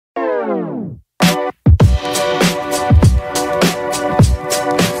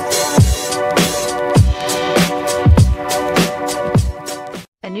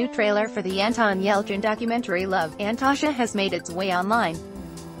for the Anton Yelchin documentary Love, Antosha has made its way online.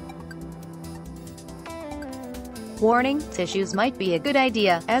 Warning, tissues might be a good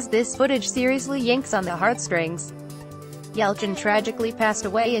idea, as this footage seriously yanks on the heartstrings. Yelchin tragically passed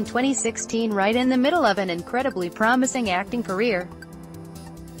away in 2016 right in the middle of an incredibly promising acting career.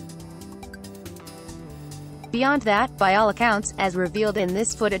 Beyond that, by all accounts, as revealed in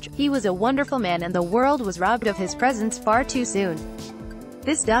this footage, he was a wonderful man and the world was robbed of his presence far too soon.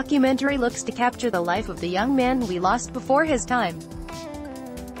 This documentary looks to capture the life of the young man we lost before his time.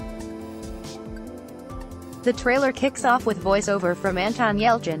 The trailer kicks off with voiceover from Anton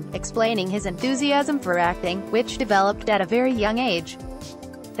Yelchin, explaining his enthusiasm for acting, which developed at a very young age.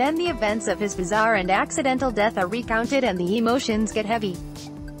 Then the events of his bizarre and accidental death are recounted and the emotions get heavy.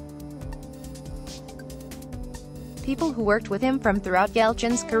 People who worked with him from throughout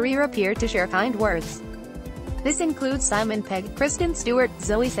Yelchin's career appear to share kind words. This includes Simon Pegg, Kristen Stewart,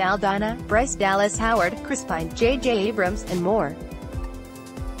 Zoe Saldana, Bryce Dallas Howard, Chris Pine, J.J. Abrams, and more.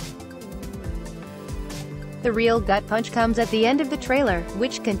 The real gut punch comes at the end of the trailer,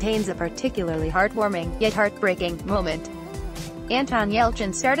 which contains a particularly heartwarming, yet heartbreaking, moment. Anton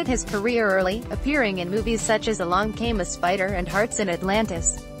Yelchin started his career early, appearing in movies such as Along Came a Spider and Hearts in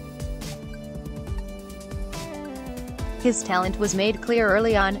Atlantis. His talent was made clear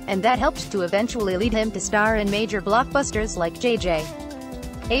early on, and that helped to eventually lead him to star in major blockbusters like J.J.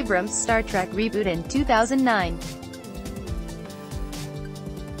 Abrams' Star Trek reboot in 2009.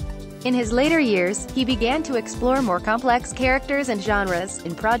 In his later years, he began to explore more complex characters and genres,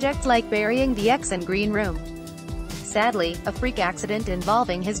 in projects like Burying the X and Green Room. Sadly, a freak accident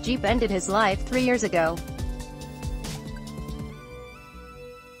involving his Jeep ended his life 3 years ago.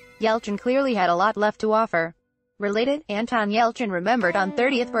 Yelchin clearly had a lot left to offer. Related, Anton Yelchin remembered on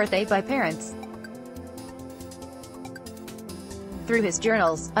 30th birthday by parents. Through his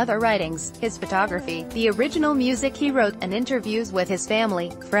journals, other writings, his photography, the original music he wrote, and interviews with his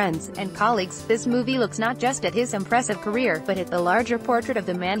family, friends, and colleagues, this movie looks not just at his impressive career, but at the larger portrait of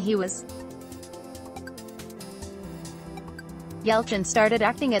the man he was. Yelchin started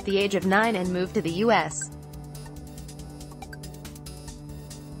acting at the age of 9 and moved to the U.S.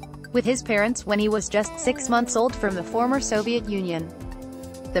 with his parents when he was just 6 months old from the former Soviet Union.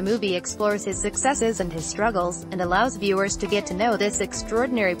 The movie explores his successes and his struggles, and allows viewers to get to know this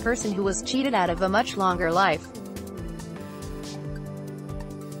extraordinary person who was cheated out of a much longer life.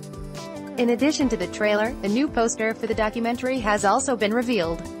 In addition to the trailer, a new poster for the documentary has also been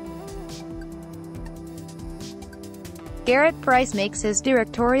revealed. Garrett Price makes his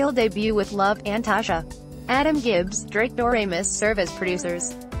directorial debut with Love, Antosha. Adam Gibbs, Drake Doremus serve as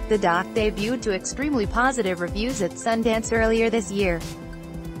producers. The doc debuted to extremely positive reviews at Sundance earlier this year.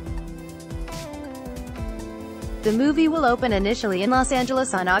 The movie will open initially in Los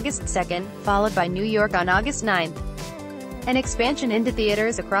Angeles on August 2nd, followed by New York on August 9th. An expansion into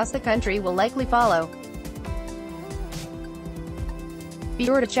theaters across the country will likely follow. Be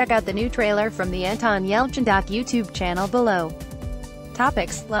sure to check out the new trailer from the Anton Yelchin doc YouTube channel below.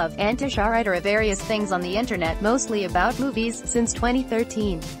 Topics: Love, Antosha, writer of various things on the internet, mostly about movies, since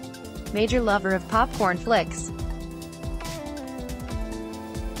 2013. Major lover of popcorn flicks.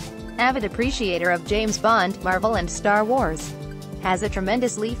 Avid appreciator of James Bond, Marvel and Star Wars. Has a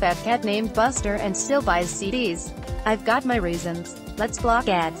tremendously fat cat named Buster and still buys CDs. I've got my reasons. Let's block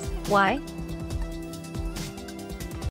ads. Why?